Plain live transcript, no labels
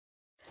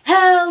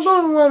Hello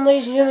everyone,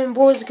 ladies and gentlemen,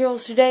 boys and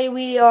girls. Today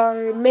we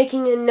are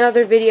making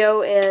another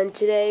video, and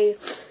today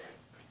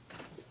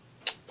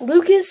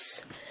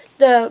Lucas,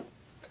 the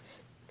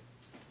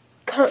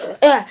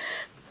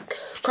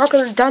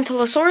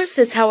Crocodontosaurus,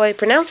 that's how I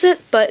pronounce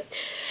it, but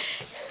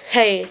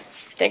hey,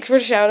 thanks for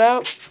the shout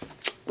out.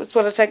 That's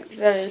what I said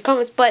in the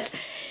comments. But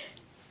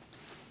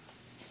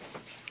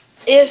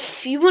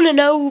if you want to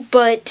know,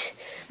 but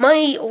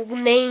my old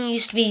name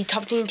used to be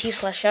Top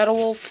TNT/Shadow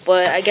Wolf,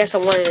 but I guess I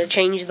wanted to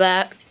change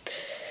that.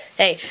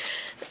 Hey,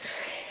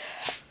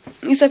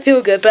 at least I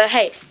feel good. But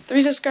hey,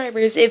 3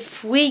 subscribers.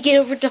 If we get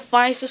over to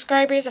 5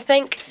 subscribers, I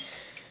think.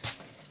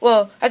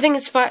 Well, I think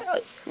it's 5.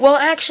 Well,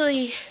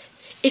 actually,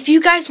 if you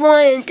guys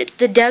want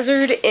the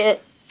desert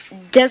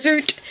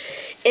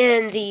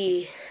in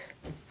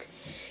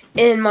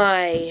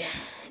my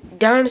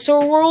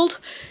dinosaur world,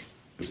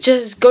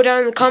 just go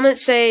down in the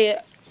comments, say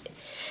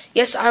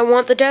yes, I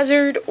want the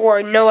desert,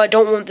 or no, I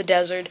don't want the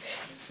desert.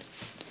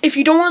 If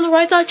you don't want the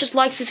right thought, just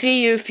like this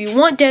video if you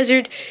want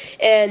desert,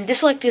 and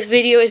dislike this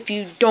video if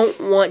you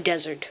don't want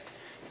desert.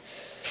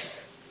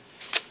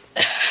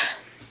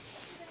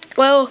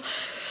 Well,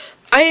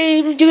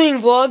 I'm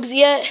doing vlogs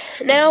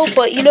now,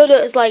 but you know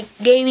it's like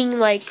gaming,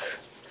 like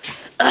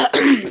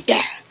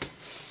Markiplier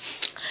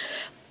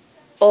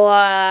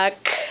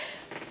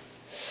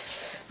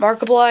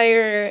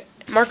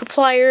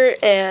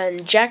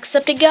and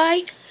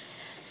Jacksepticeye.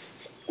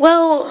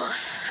 Well,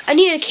 I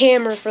need a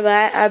camera for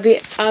that.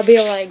 I'll be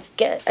like,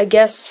 I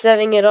guess,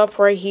 setting it up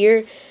right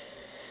here.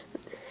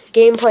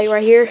 Gameplay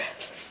right here.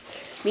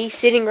 Me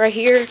sitting right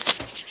here.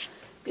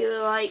 Be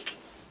like,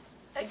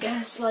 I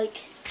guess,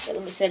 like,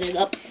 let me set it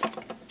up.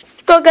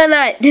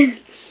 Coconut! I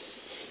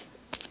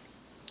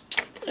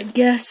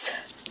guess.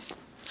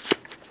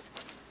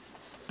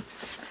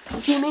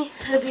 You see me?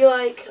 I'd be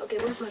like, okay,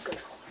 where's my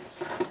controller?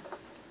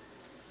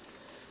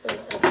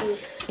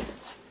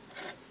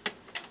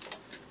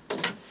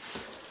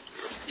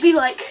 Be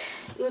like,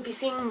 you'll be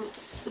seeing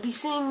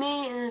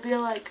me, and it'd be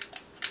like,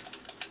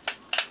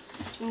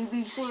 you'd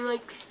be seeing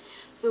like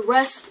the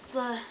rest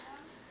of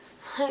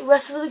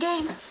the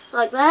game,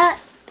 like that.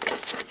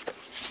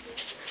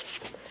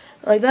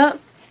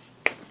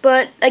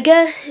 But I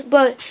guess,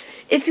 but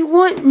if you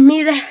want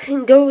me to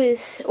go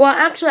with, well,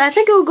 actually, I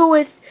think I'll go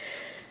with,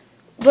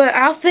 but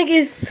I'll think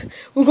if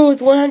we'll go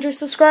with 100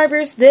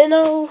 subscribers, then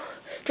I'll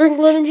drink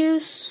lemon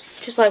juice,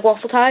 just like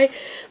Waffle Tie.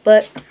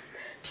 But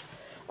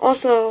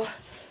also,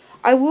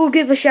 I will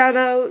give a shout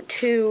out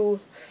to,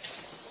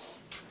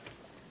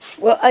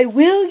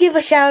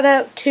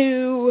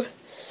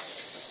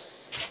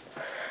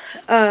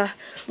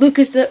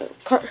 Lucas the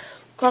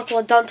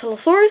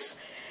Crocodontosaurus,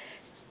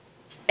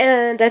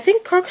 and I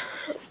think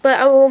but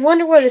I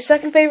wonder what his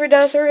second favorite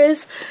dinosaur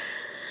is.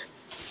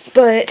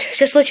 But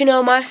just to let you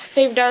know, my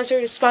favorite dinosaur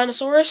is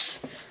Spinosaurus.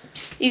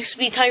 It used to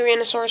be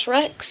Tyrannosaurus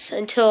Rex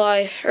until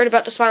I heard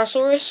about the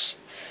Spinosaurus.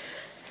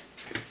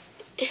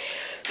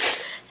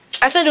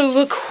 I thought it would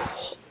look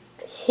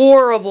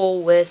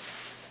horrible with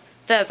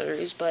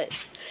feathers, but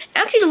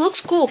actually it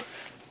looks cool.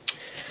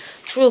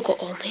 It's really cool.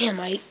 Oh man,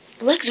 my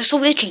legs are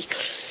so itchy.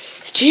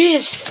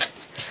 Jeez.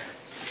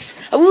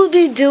 I will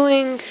be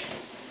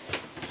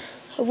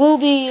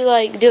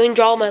like doing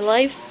Draw My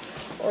Life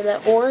on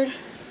that board.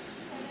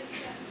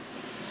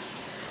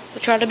 I'll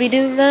try to be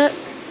doing that.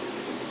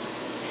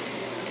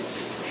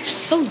 It's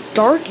so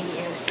dark in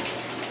here.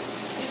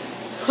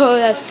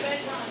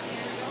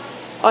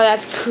 Oh,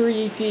 that's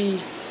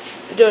creepy.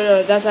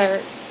 No, that's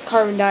our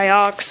carbon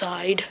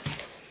dioxide.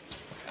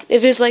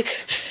 If it's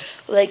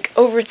like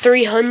over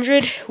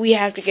 300, we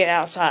have to get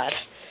outside.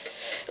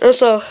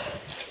 Also,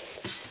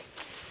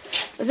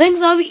 the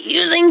things I'll be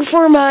using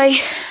for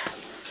my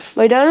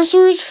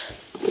dinosaurs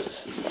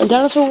and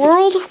dinosaur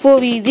world will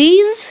be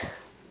these.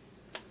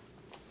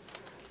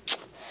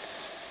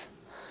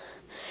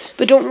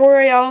 But don't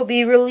worry, I'll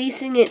be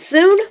releasing it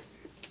soon.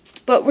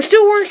 But we're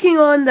still working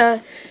on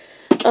the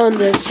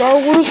Star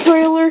Wars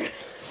trailer.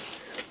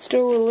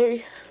 Still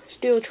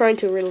trying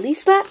to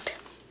release that.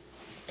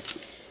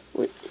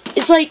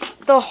 It's like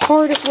the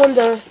hardest one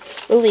to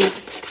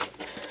release.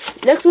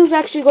 Next one's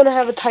actually going to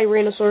have a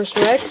Tyrannosaurus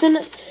Rex in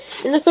it.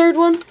 In the third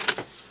one,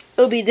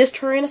 it'll be this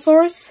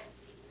Tyrannosaurus.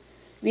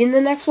 Be in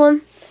the next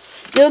one.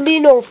 There'll be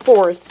no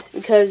fourth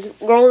because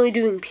we're only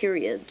doing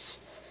periods.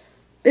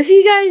 If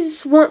you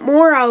guys want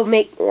more, I'll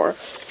make more.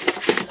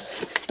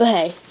 But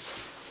hey.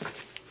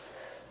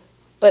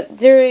 But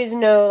there is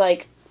no,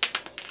 like,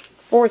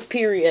 4th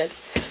period.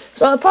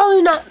 So I'll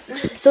probably not,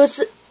 so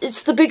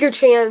it's the bigger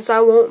chance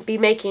I won't be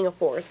making a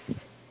 4th.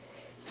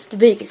 It's the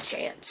biggest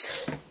chance.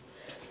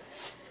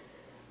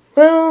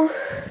 Well,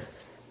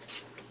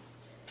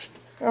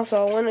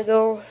 also I want to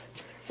go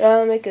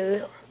make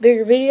a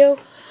bigger video.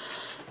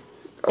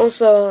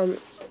 Also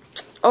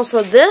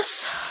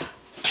this,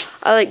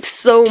 I like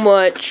so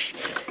much.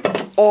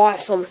 It's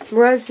awesome. It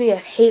reminds me of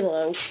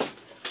Halo.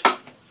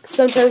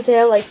 Sometimes they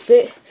have like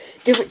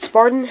different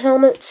Spartan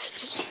helmets.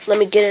 Just let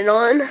me get it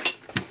on.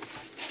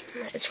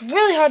 It's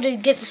really hard to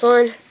get this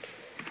on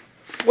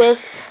with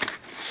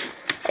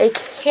a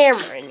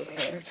camera in your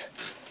hand.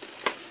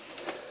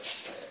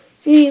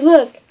 See,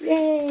 look.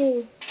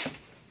 Yay.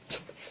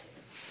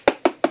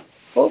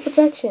 Full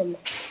protection.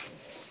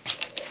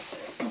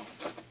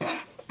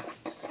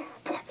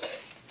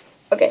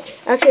 Okay,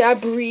 actually I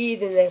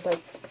breathe and there's like...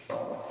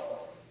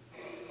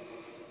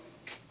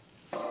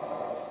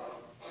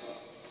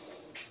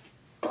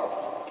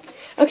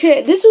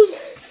 Actually,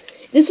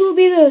 this will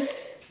be the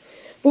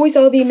voice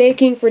I'll be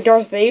making for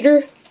Darth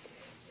Vader.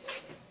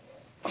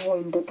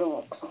 Going the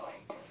dark side.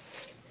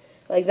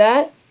 Like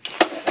that.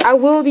 I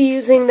will be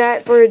using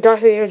that for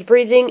Darth Vader's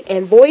breathing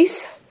and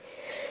voice.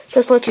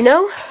 Just to let you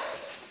know.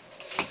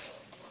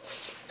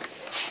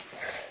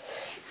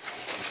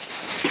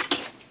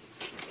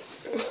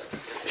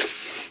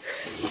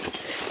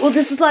 Well,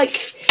 this is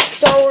like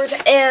Star Wars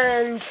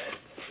and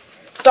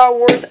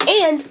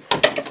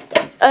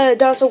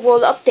Dinosaur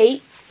World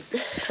update.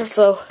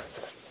 So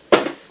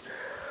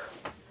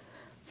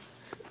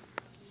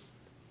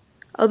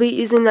I'll be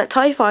using that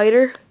TIE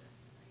fighter.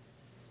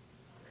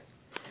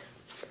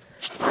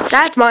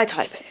 That's my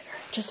TIE fighter.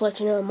 Just to let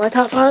you know, my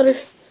TIE fighter.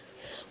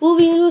 We'll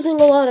be using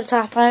a lot of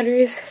TIE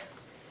fighters.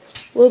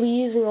 We'll be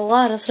using a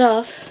lot of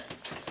stuff.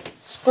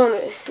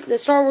 The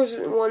Star Wars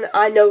one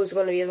I know is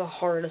going to be the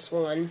hardest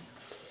one.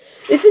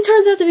 If it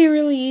turns out to be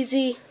really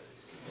easy,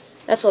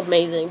 that's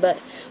amazing. But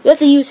we have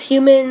to use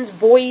humans,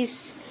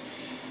 voice.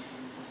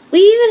 We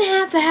even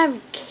have to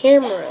have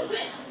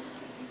cameras.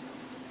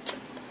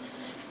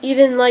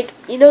 Even like,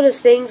 you know those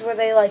things where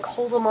they like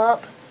hold them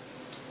up?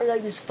 Or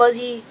like this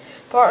fuzzy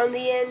part on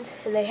the end,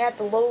 and they have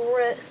to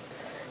lower it.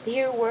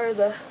 Here where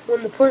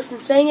when the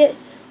person's saying it,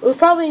 we'll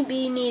probably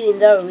be needing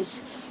those.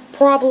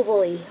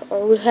 Probably.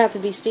 Or we'll have to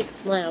be speaking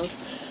loud.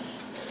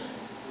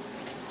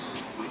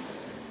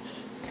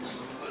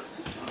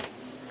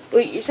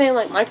 Wait, you're saying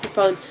like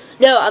microphone?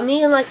 No, I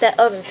mean like that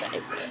other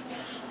thing.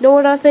 Know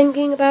what I'm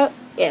thinking about?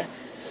 Yeah.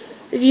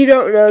 If you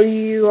don't know,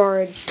 you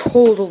are a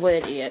total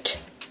idiot.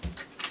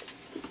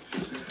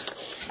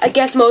 I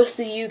guess most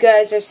of you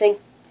guys are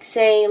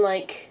saying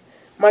like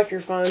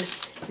microphone.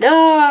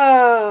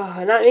 No,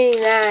 I'm not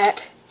meaning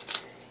that.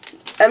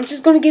 I'm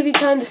just going to give you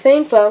time to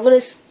think, but I'm going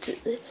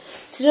to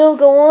still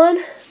go on.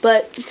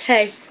 But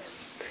hey.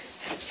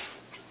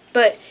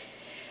 But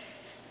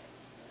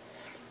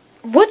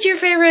what's your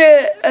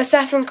favorite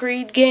Assassin's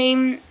Creed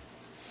game?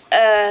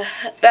 But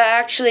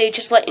actually,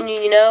 just letting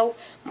you know,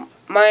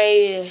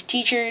 my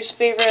teacher's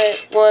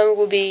favorite one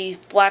will be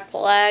Black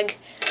Flag.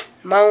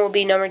 Mine will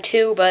be number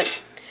 2,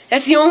 but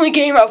that's the only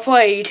game I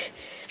played.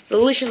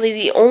 Literally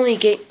the only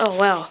game. Oh,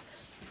 wow.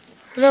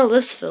 No,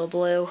 this feel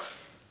blue.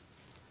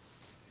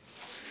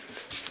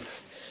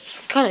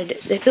 Kind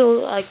of, they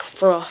feel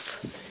like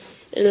rough.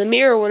 In the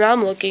mirror, when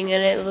I'm looking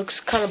at it, it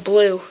looks kind of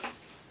blue.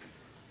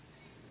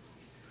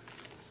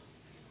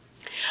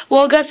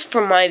 Well, I guess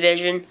from my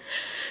vision,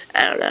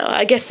 I don't know.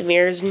 I guess the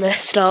mirror's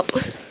messed up.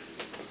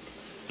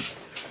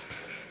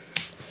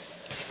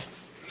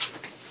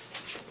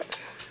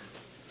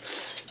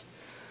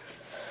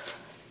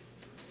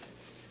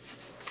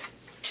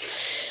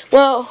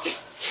 Well,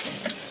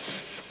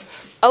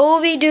 I will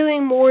be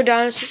doing more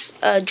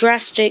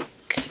Jurassic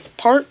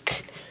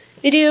Park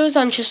videos.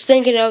 I'm just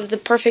thinking of the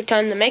perfect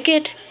time to make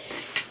it.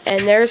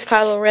 And there's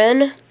Kylo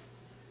Ren.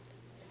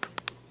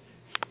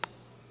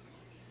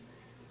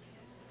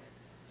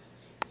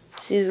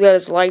 See, he's got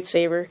his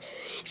lightsaber.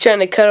 He's trying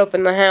to cut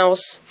open the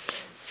house.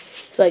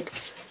 It's like,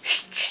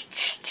 shh, shh,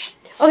 shh, shh.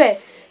 Okay,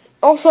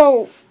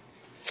 also,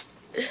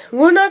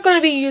 we're not going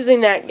to be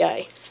using that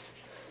guy.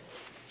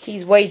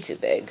 He's way too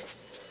big.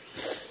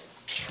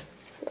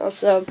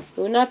 Also,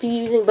 we will not be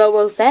using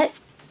Boba Fett.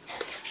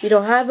 We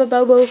don't have a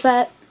Boba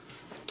Fett.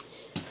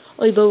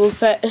 Only Boba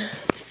Fett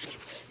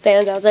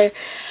fans out there.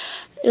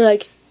 You're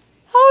like,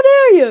 how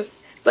dare you?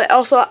 But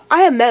also,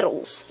 I have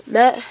medals.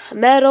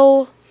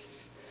 Medal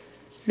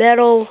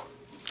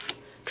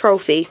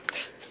trophy.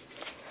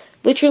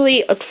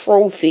 Literally a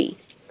trophy.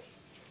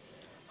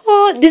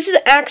 Oh, this is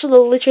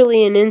actually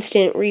literally an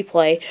instant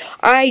replay.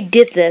 I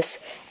did this.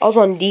 I was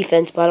on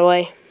defense, by the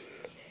way.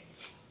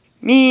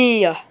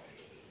 Me.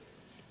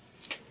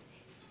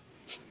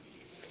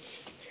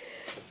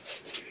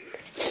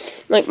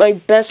 Like my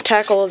best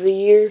tackle of the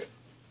year.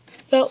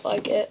 Felt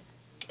like it.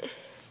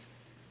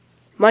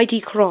 Mighty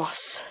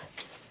Cross.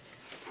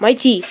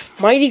 Mighty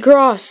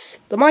Cross.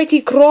 The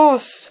Mighty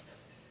Cross.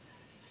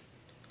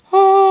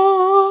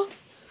 Ah.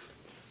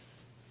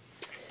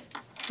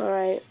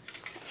 Alright.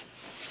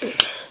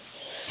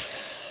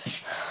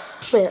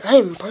 Man,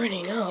 I'm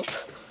burning up.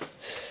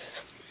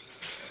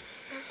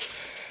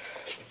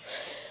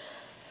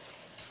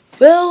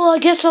 Well, I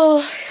guess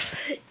I'll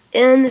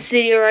end this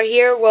video right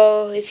here.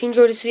 Well, if you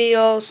enjoyed this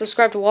video,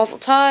 subscribe to Waffle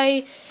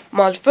Tie,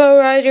 Mod Foe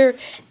Rider,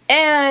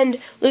 and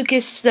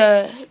Lucas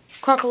the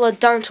Crocodile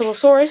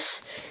Dinosaur.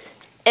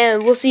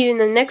 And we'll see you in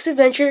the next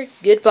adventure.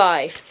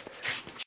 Goodbye.